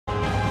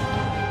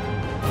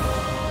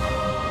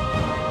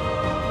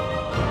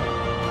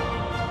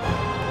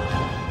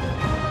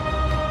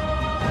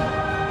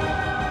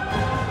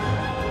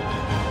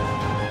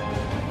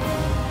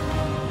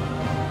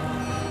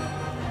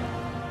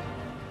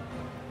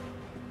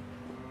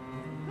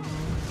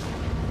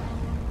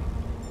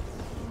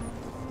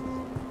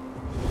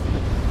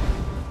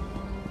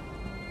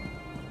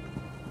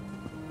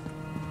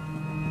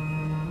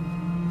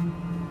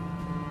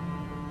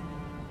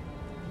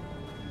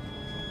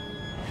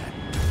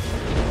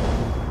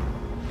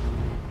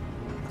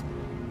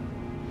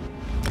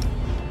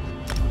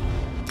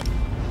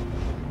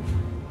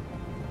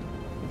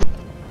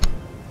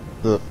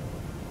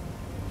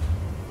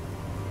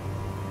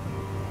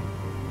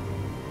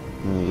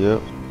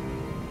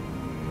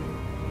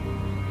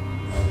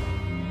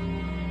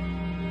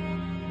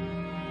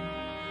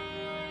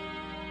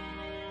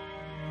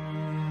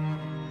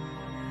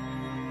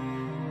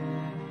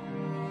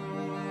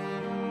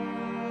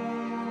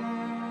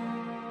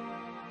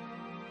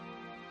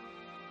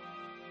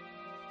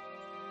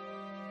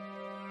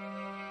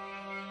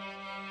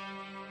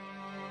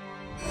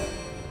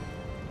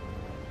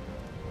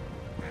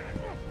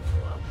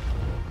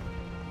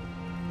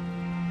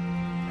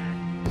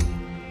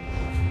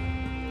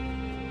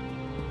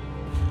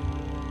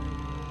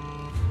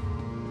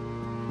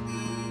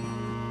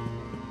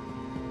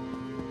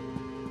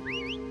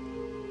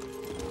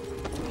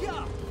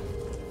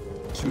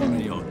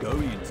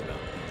going into that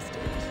these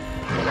days.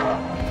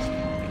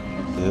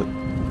 Yep.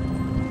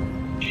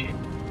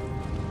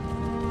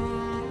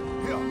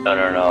 I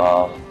don't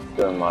know. I'm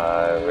doing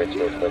my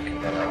ritual quick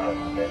and then I'll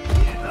go to bed.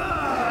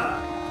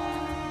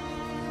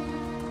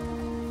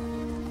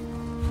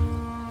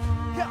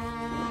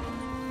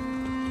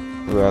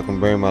 Well, I can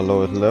bring my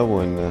lowest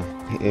level in the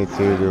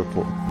interior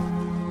for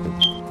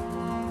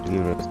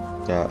give it a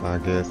shot, I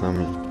guess. I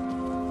mean,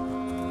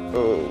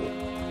 oh.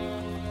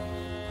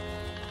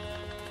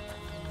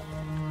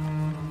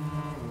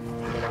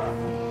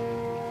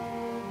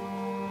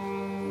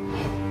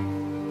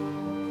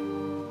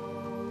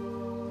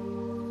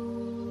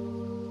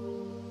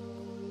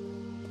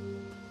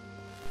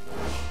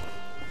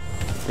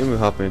 Let me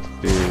hop into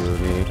stereo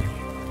then.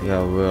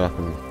 Yeah, well, I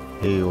can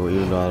heal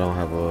even though I don't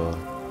have a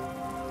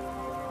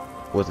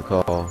what's it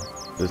called?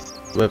 This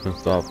weapon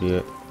stop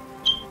yet.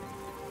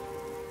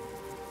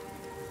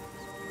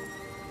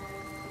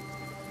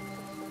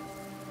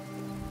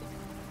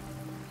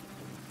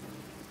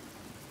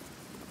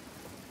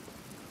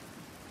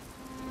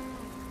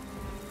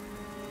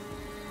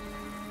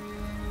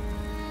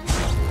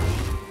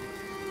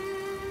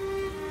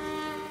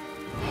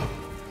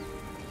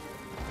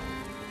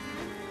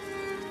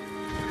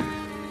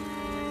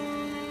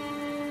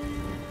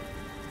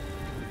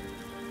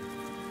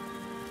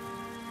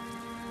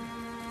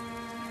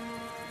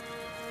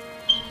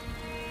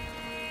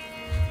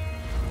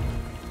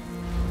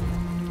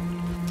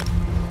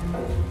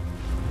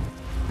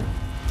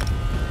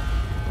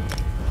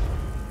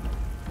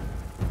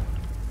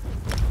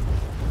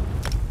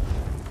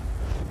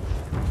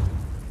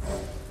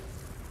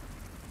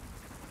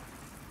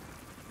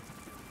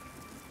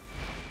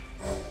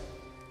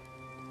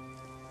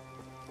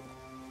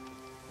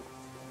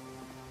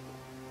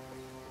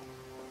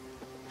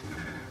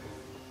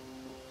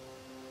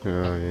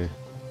 Oh yeah.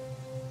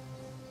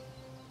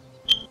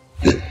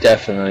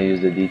 Definitely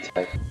use the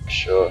detect for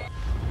sure.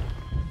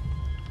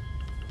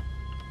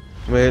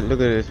 Wait,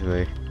 look at this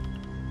way.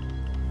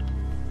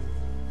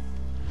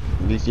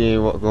 At least you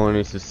ain't going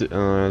into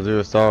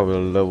 0 star with a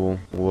level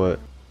what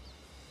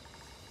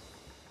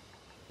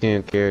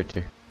 10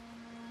 character.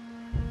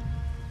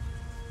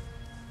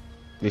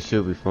 This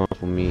should be fun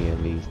for me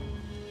at least.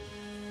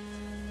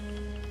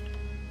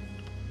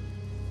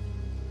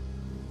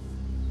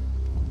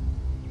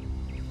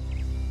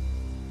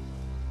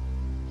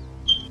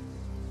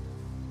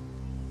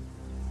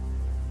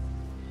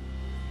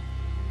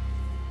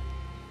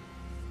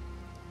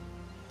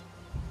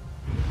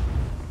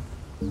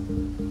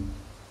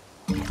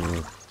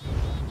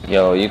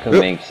 Yo, you can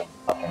make some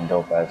fucking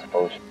dope ass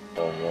potions,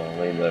 so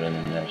way better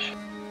than that shit.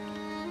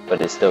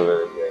 But it's still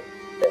really good.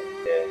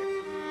 Yeah.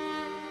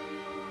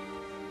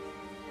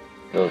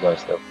 Those are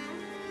still.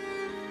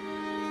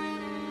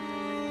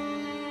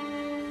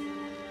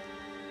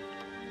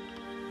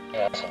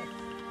 Yeah, awesome.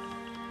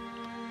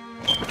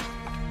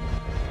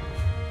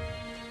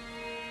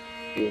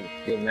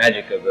 You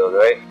magica build,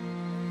 right?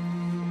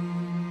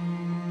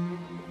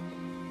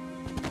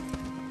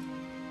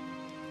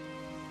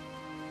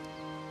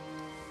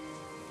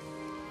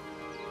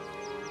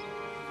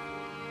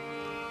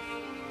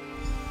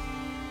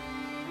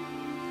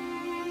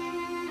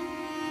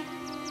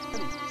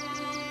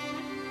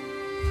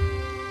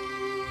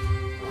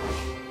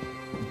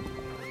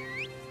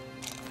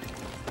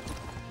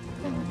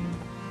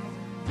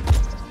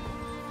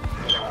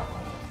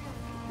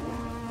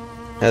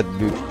 I had to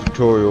do the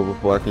tutorial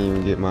before I can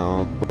even get my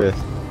own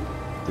quest.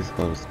 This is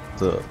gonna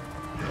suck.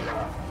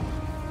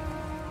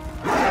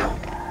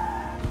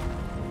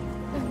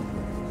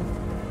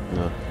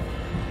 No.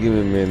 Give me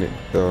a minute,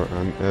 so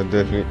I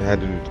definitely had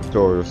to do the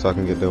tutorial so I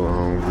can get the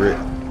grit.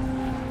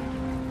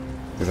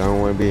 Cause I don't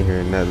want to be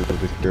here and not level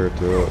this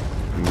character up,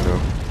 you know.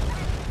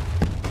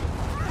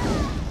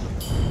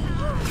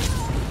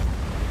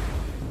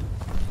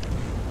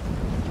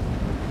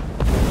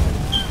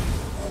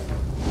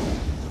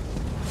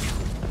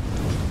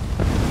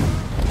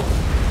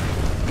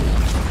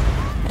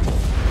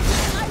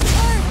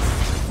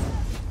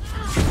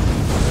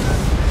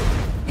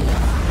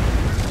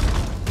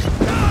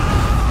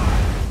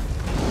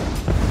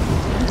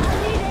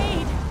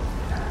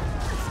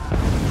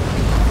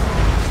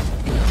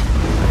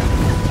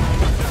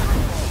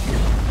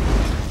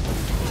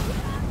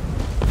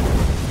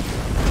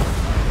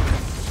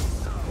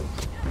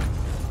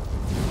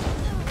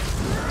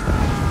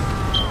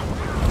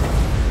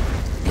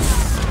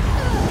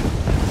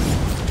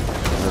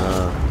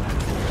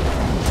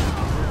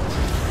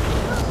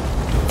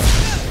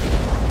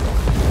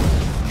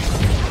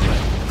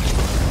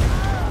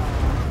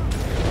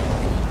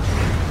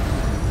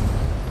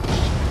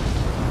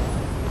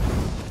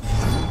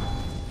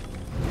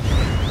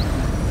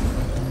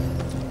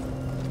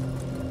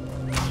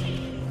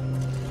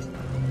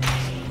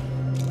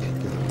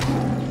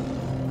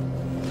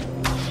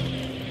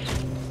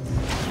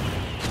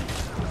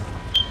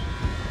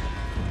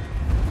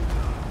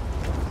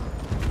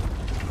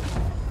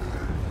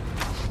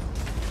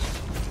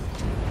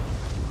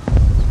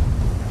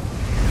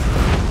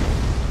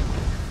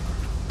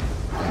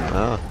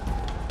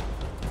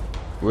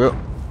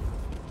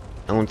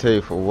 tell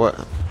you for what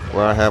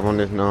I have on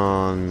this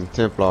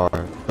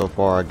Templar so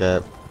far. I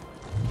got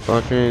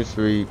Functioning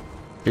Sweep,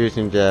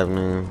 Piercing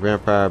Javelin,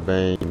 Vampire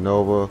Bane,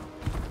 Nova,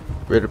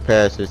 Ritter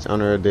Passage,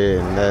 Under the Dead,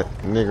 and that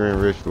Niggering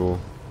Ritual.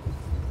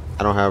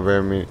 I don't have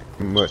very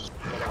much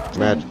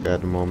magic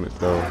at the moment,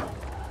 so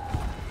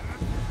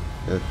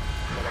that's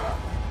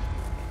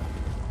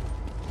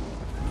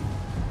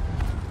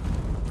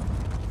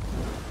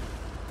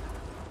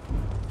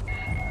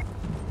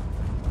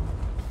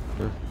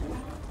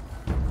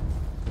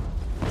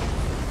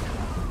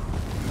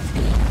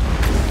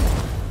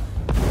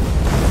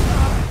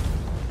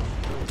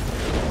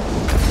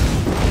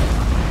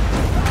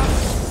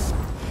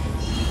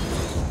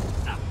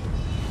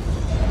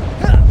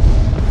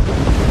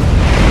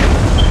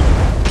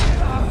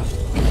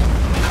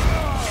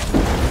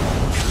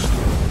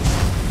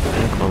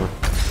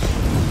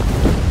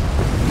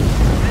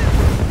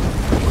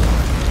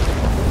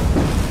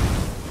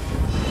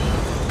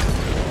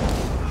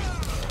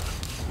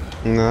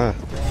nah.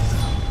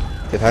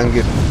 If I can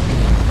get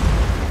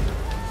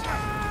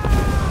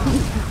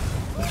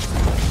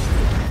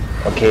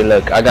Okay,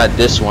 look, I got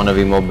this one of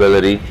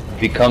immobility.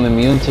 Become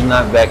immune to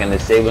knockback and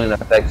disabling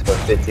effects for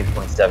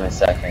 15.7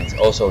 seconds.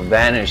 Also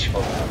vanish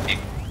for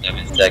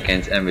 15.7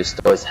 seconds and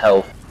restores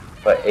health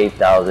for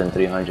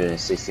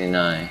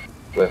 8,369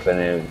 with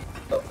an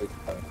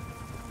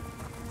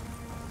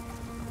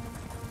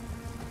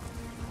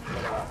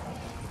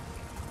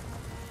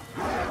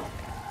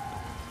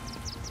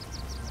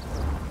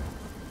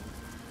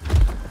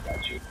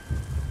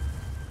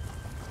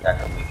That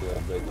can make you a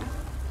big.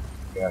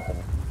 Yeah, can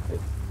make it.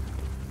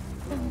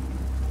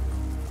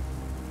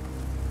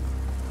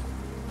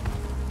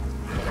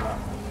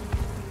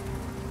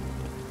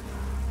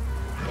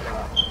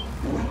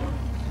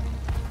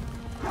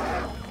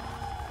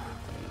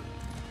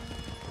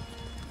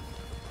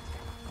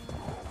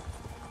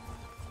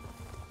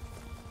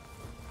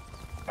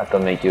 I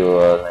can make you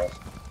like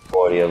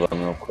 40 of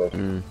them real quick.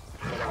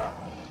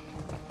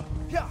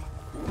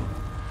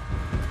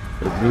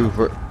 the blue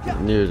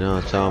near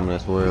the shaman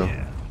as well.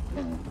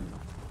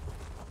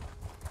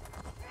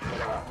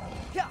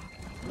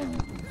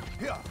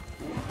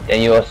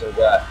 Then you also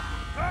got,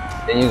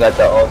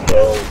 the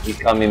also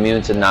become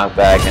immune to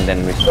knockback and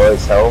then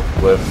restores health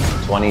with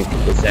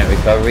 20%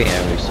 recovery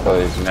and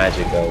restores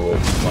magica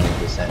with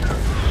 20%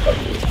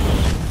 recovery.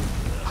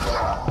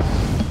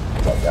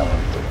 Got that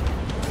one too.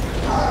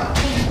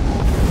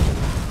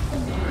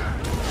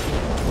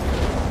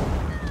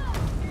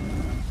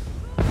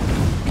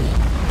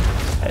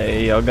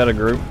 Hey, y'all got a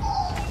group?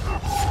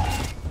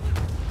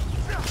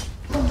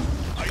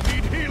 I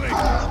need healing.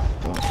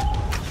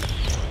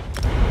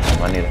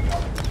 I need it.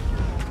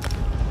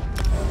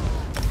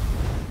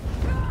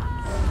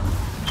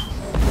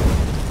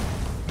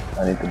 I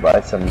need to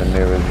buy some of the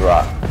Mirror's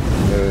Rock.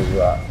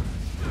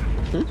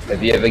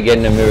 If you ever get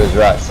in the Mirror's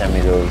Rock, send me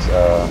those.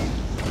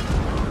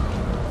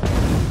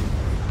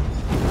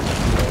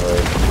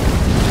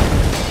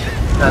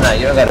 No,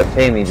 you don't gotta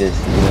pay me.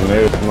 Just the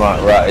Mirror's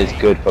Rock is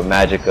good for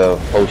magica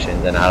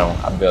potions, and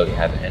I barely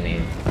have any.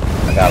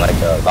 I got like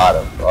a lot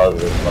of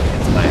other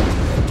fucking plants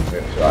in the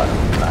Mirror's Rock.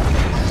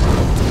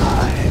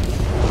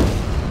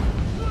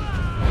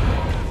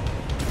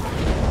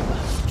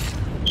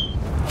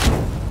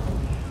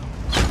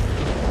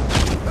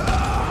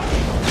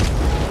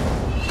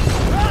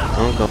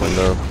 I'm going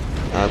though.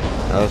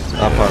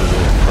 I'll probably do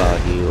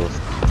 5 heals,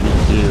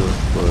 3 heals,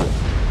 but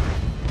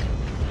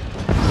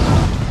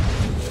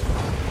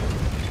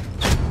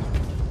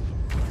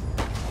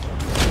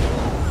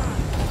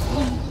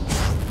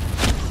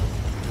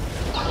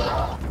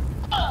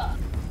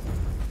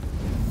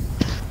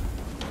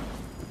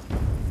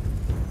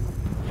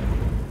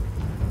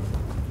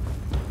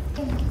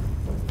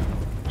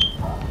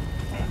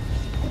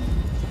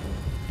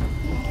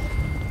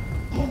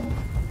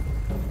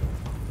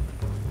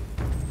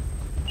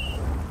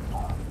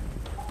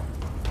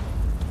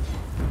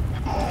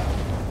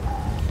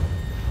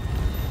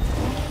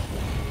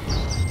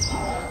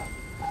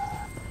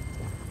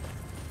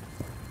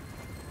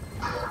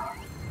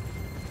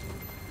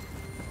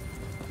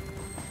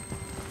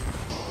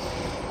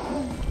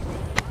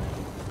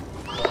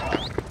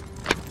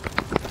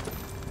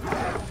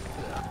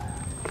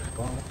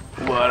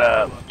What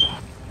up?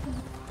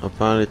 I'm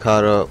finally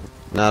caught up.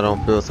 Now I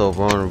don't feel so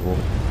vulnerable.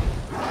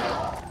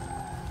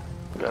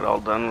 Got all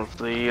done with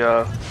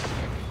the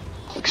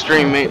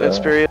extreme maintenance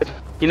period.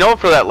 You know,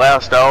 for that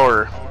last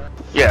hour,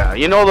 yeah,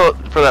 you know,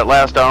 for that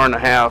last hour and a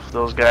half,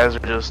 those guys are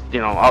just,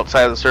 you know,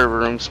 outside the server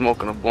room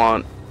smoking a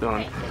blunt,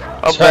 going,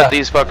 I'll bet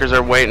these fuckers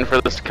are waiting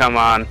for this to come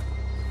on.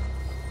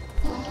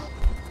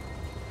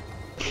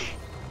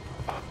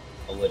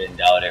 I wouldn't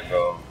doubt it,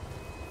 bro.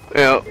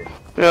 Yeah,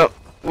 yeah.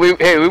 We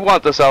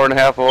want this hour and a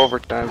half of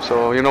overtime,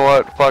 so you know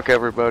what? Fuck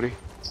everybody.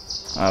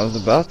 I was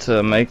about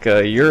to make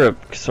a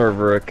Europe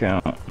server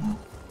account.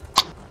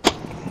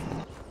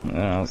 And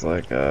I was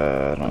like,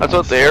 I don't That's know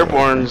what the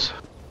Airborns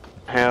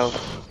have.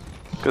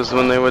 Because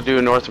when they would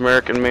do North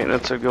American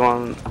maintenance, it'd go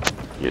on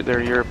their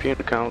European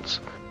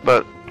accounts.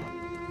 But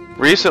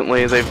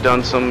recently they've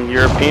done some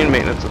European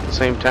maintenance at the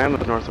same time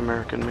with North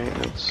American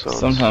maintenance. So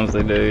Sometimes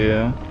they do,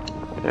 yeah.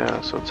 yeah,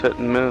 so it's hit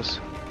and miss.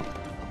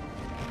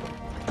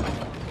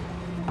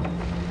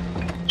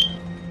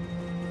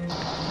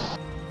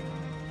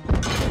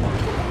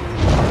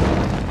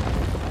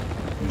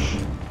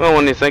 Well,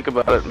 when you think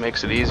about it, it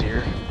makes it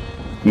easier.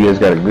 You guys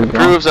got a group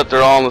now? Proves that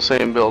they're all in the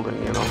same building,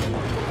 you know.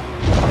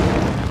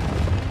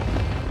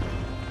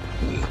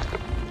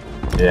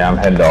 Yeah, I'm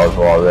heading to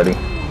Oswald already.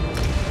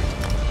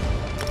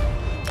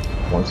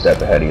 One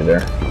step ahead of you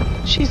there.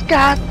 She's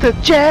got the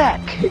jack,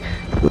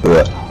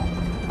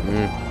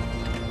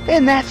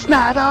 and that's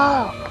not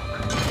all.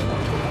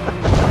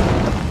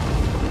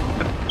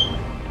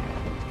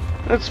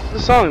 That's the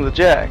song, The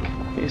Jack.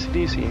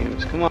 AC/DC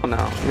hymns. Come on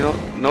now. You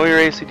don't know your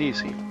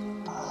AC/DC.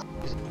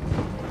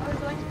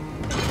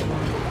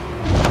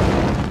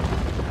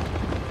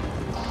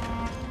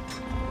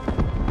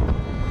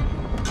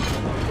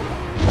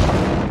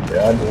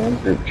 Goddamn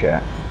group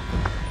chat.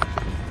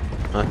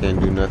 I can't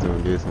do nothing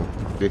with this one.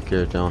 This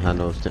character don't have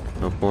no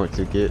points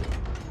to get.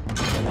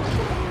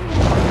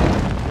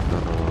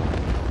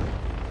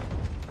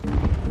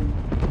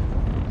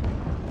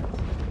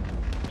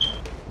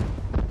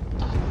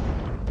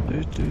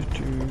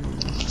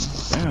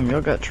 Damn,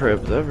 y'all got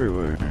traps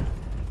everywhere.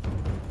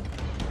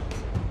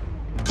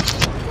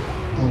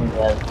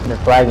 Yeah, they're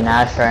flagging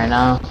Ash right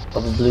now.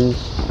 Couple blues.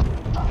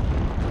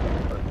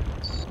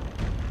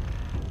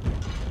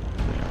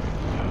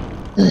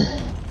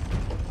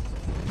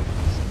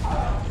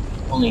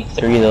 Only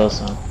 3 though,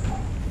 so.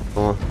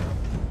 Come on.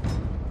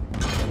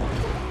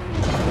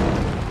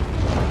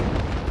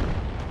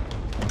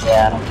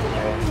 Yeah, I don't think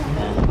there is.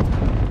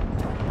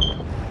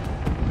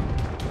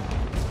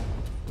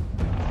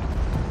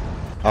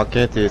 I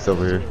can't see it's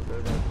over here.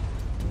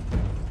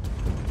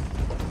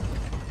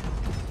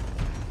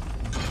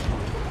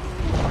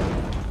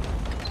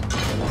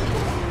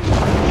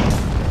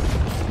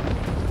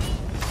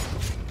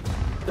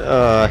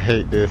 I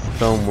hate this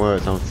so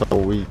much. I'm so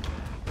weak.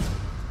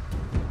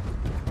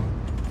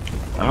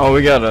 Oh,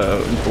 we got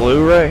a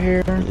blue right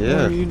here?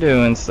 Yeah. What are you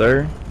doing,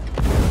 sir?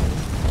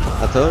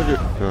 I told you.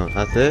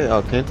 I said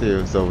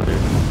Alcantia was over there.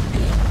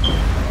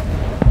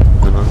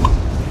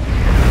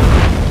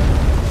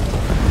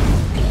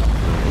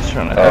 He's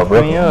trying to F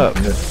me up.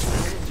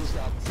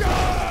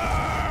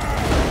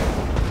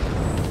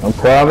 I'm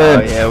coming.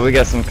 Oh yeah, we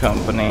got some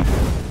company.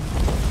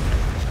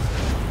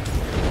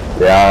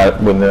 Yeah,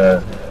 when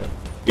the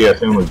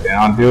ESM was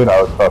down, dude,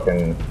 I was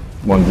fucking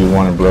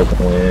 1v1 in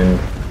Broken Wind,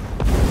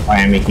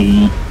 Miami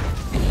Heat.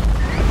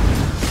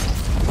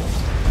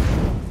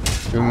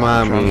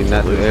 Remind me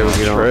not to ever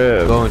get on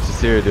go into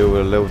Cyrodiil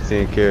with a level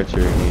 10 character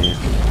again.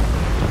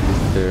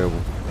 It's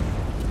terrible.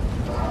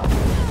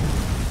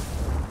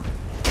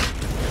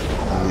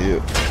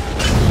 Yep.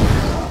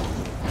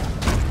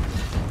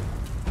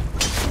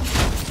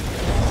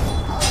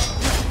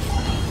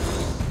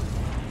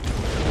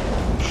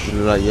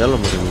 Looks like Yellow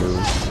making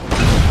moves.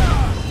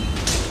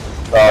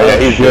 Oh yeah,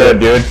 he's good,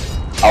 dude.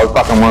 I was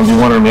fucking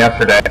 1v1 him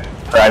yesterday.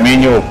 Alright, me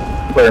and you will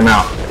clear him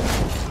out.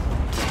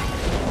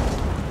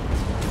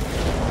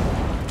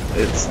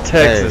 It's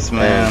Texas, Hey,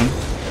 man.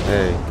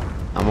 Hey,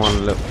 I'm on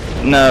the left.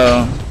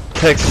 No,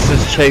 Texas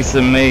is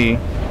chasing me.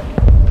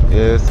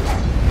 Yes.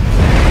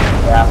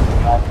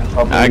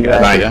 I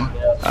got you.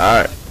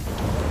 Alright.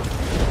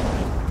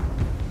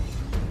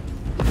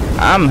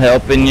 I'm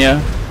helping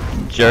you,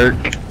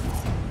 jerk.